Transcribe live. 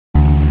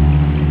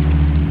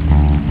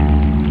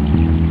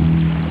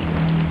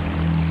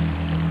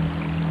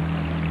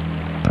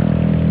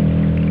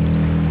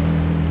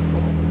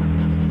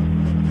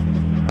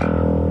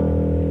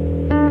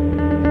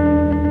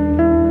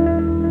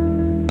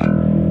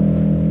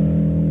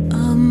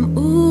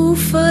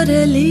Ufer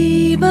der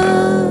Liebe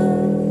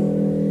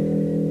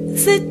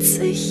sitz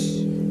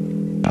ich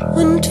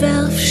und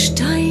werf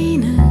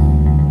Steine.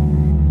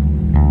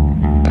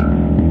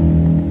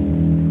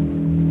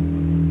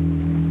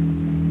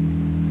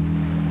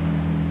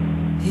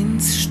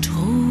 Ins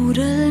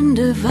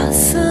strudelnde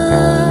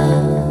Wasser.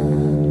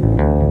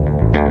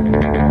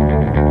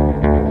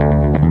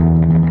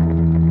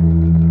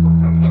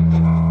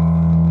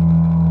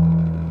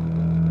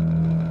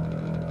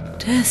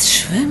 Des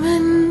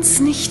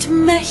Schwimmens nicht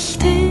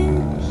mächtig,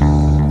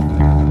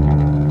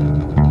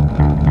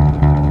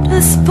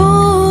 des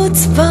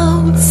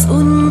Bootsbaus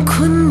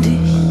unkundig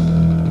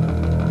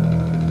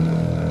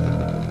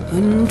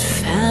und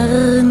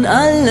fern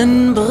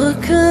allen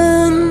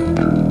Brücken.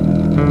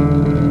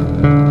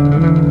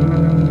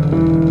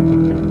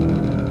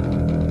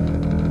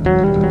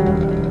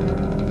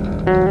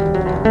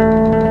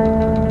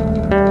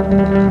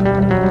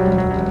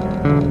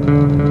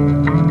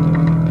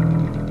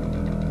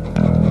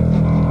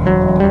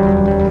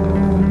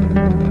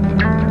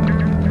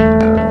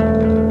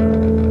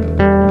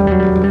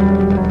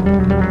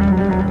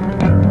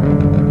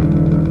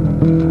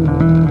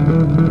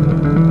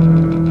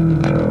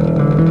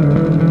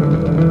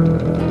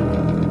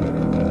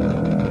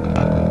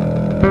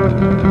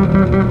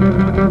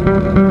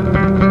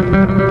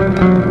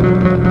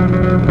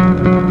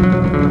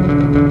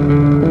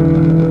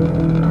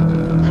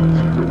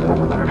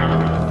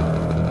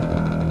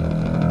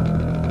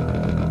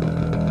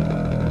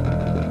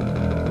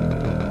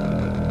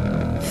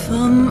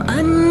 Vom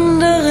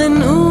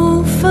anderen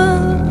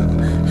Ufer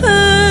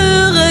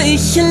höre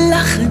ich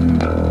Lachen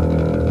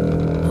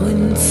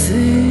und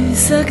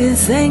süße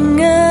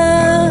Gesänge.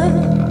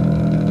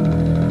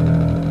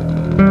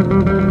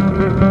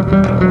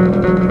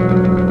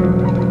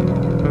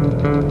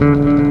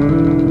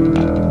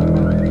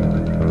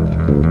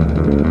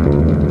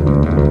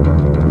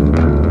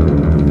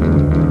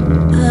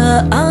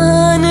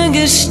 Erahne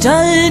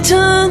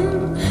Gestalten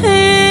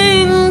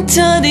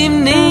hinter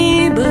dem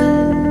Nebel.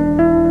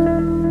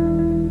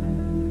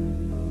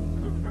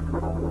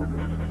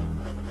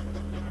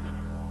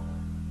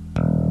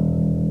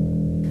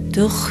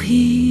 Doch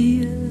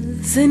hier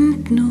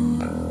sind nur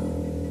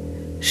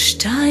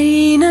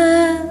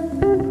Steine.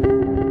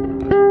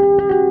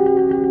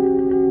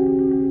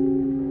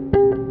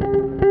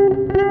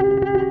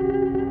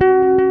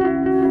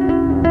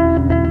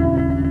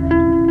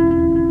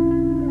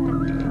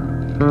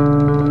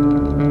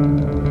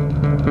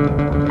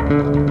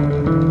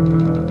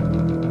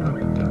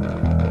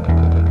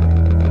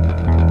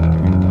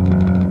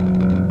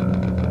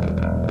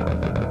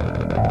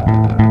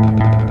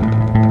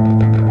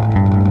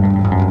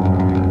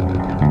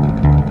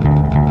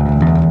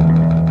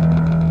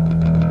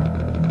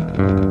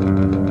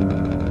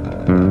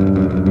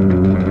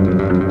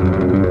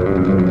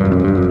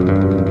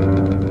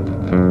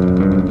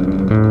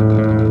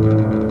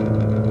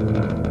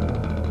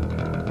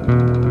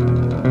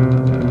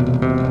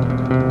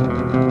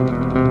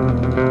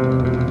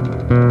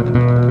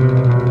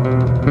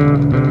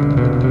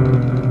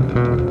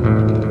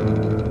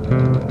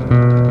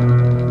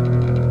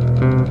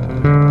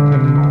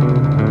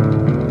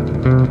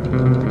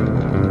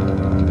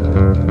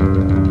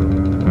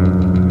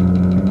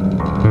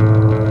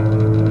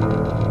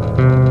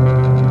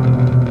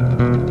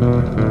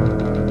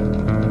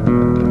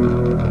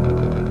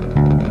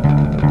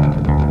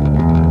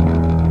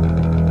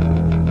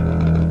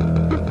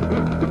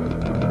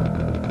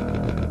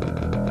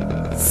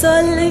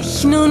 Soll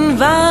ich nun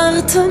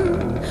warten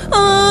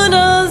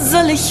oder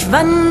soll ich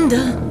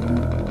wandern?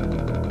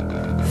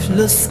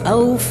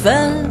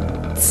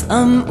 Flussaufwärts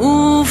am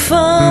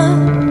Ufer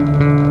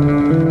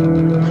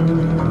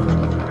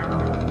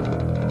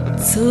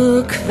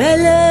zur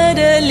Quelle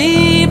der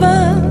Liebe,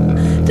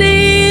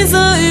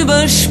 diese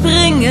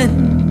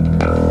überspringen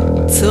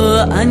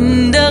zur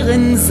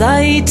anderen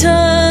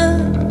Seite.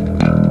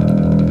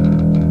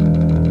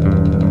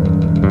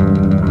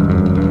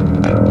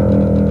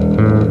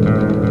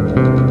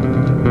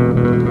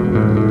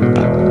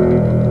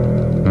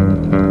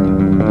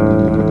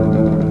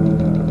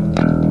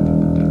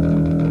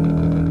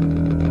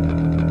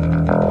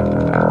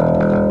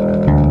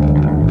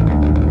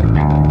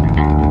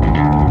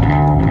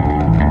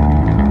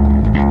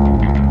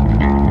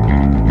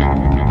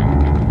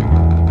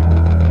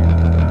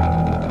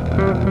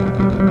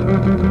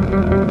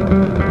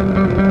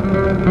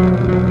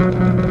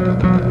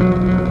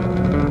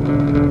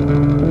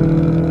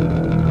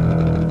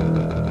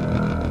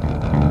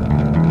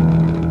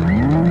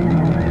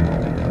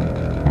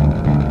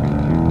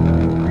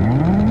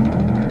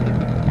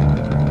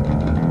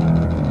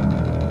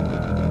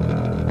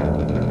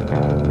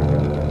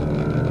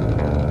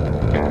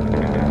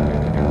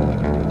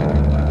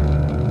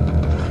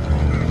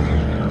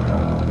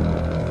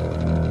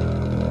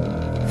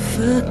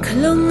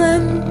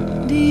 Verklungen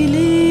die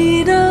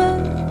Lieder,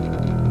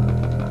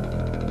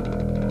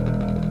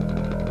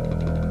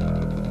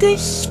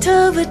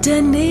 dichter wird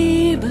der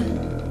Nebel,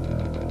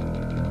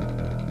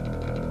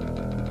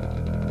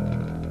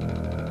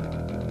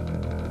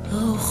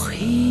 auch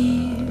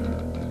hier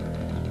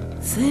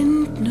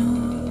sind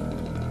nur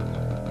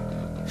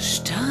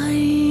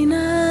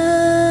Steine.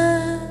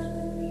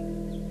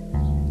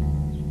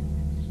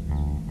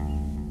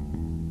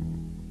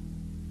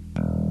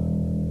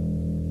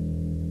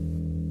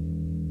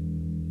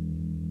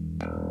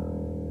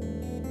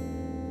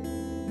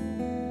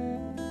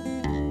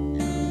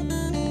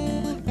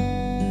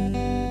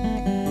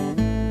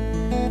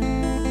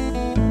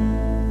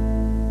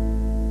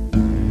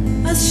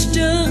 Es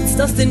stürzt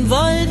aus den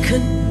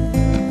Wolken,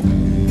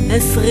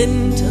 es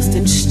rinnt aus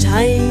den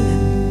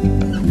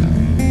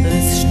Steinen,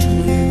 es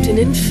strömt in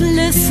den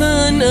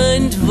Flüssen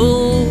und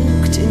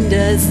wogt in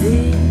der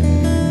See.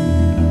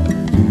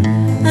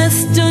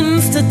 Es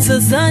dünstet zur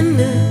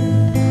Sonne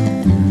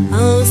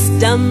aus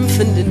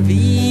dampfenden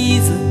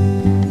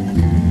Wiesen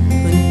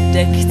und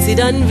deckt sie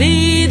dann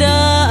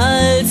wieder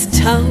als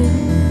Tau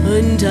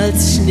und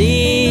als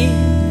Schnee.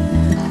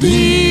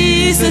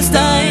 Dies ist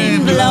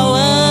ein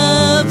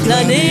blauer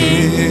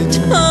Planet,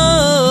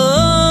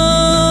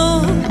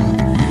 oh,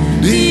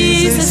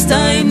 dies ist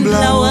ein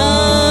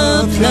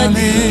blauer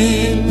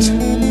Planet.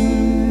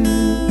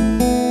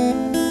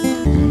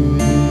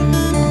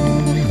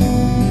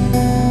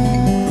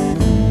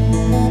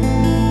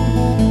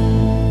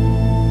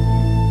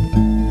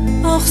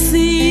 Auch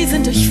sie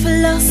sind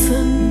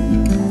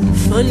durchflossen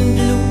von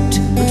Blut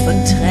und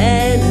von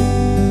Tränen.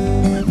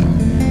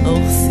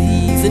 Auch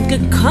sie sind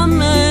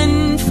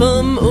gekommen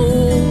vom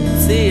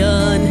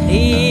Ozean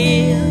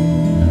her.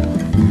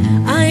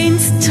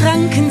 Einst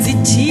tranken sie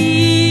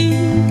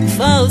tief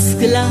aus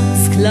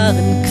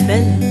glasklaren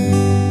Quellen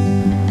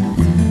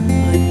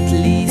und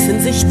ließen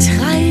sich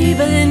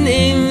treiben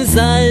im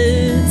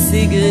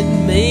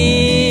salzigen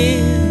Meer.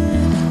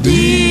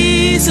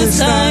 Dies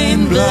ist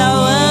ein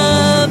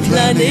blauer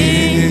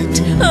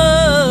Planet, oh,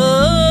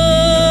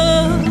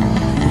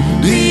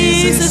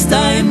 dies ist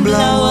ein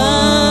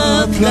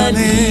blauer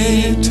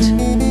Planet.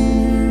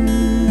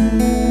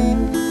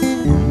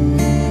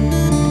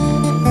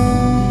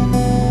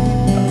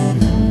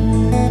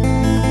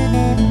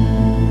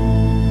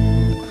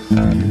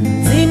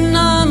 Sie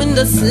nahmen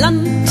das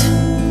Land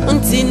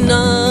und sie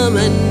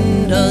nahmen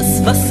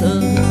das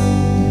Wasser.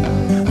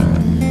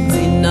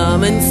 Sie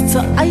nahmen's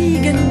zur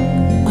eigen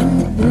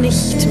und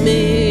nicht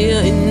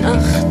mehr in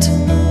Acht.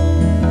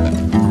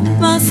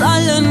 Was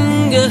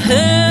allen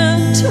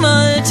gehört,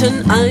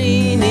 wollten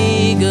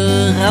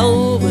einige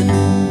rauben,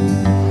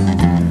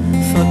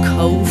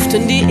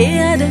 verkauften die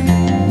Erde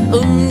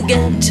um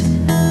Geld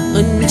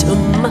und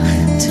um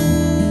Macht.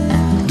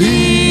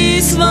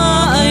 Dies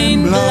war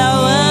ein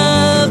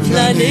blauer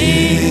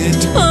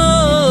Planet, oh,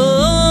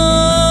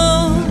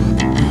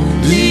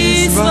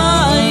 dies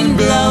war ein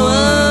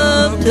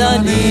blauer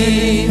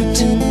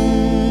Planet.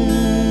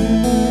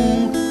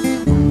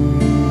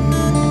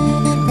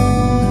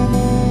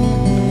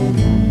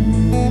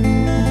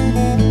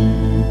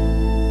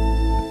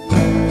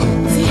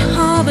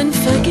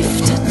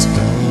 Vergiftet,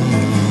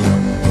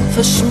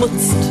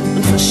 verschmutzt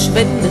und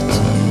verschwendet.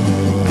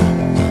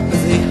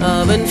 Sie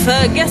haben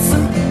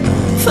vergessen,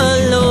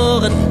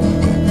 verloren,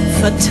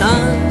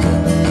 vertan.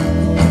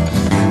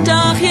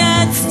 Doch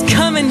jetzt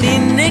kommen die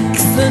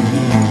Nixen,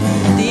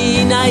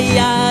 die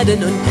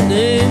Najaden und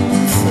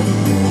Nymphen.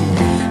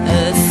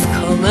 Es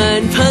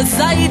kommen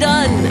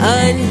Poseidon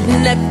und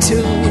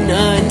Neptun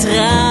und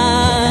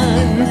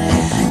Ran.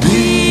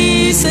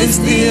 Dies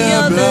ist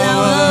ihr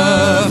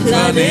blauer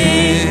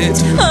Planet,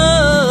 oh,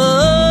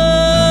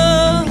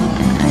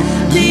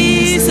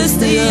 dies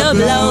ist ihr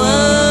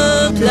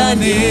blauer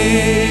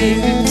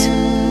Planet.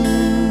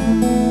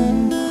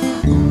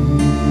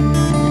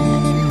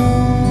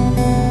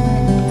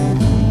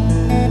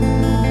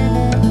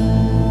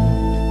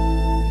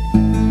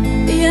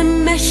 Ihr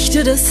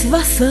Mächte des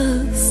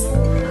Wassers,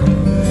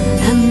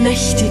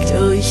 ermächtigt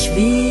euch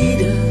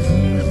wieder,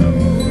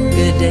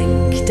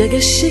 gedenkt der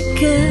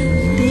Geschicke,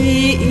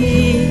 die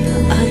ihr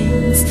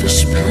einst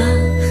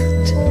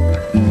verspracht.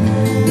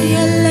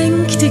 Ihr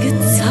lenkt die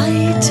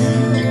Gezeiten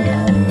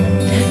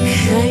der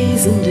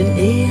kreisenden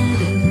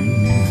Erde.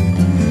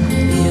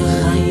 Ihr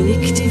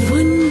reinigt die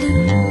Wunden,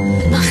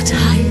 macht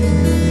heil,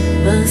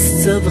 was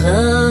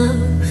zerbrach.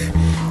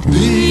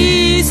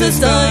 Dies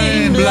ist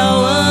ein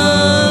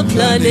blauer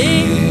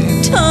Planet,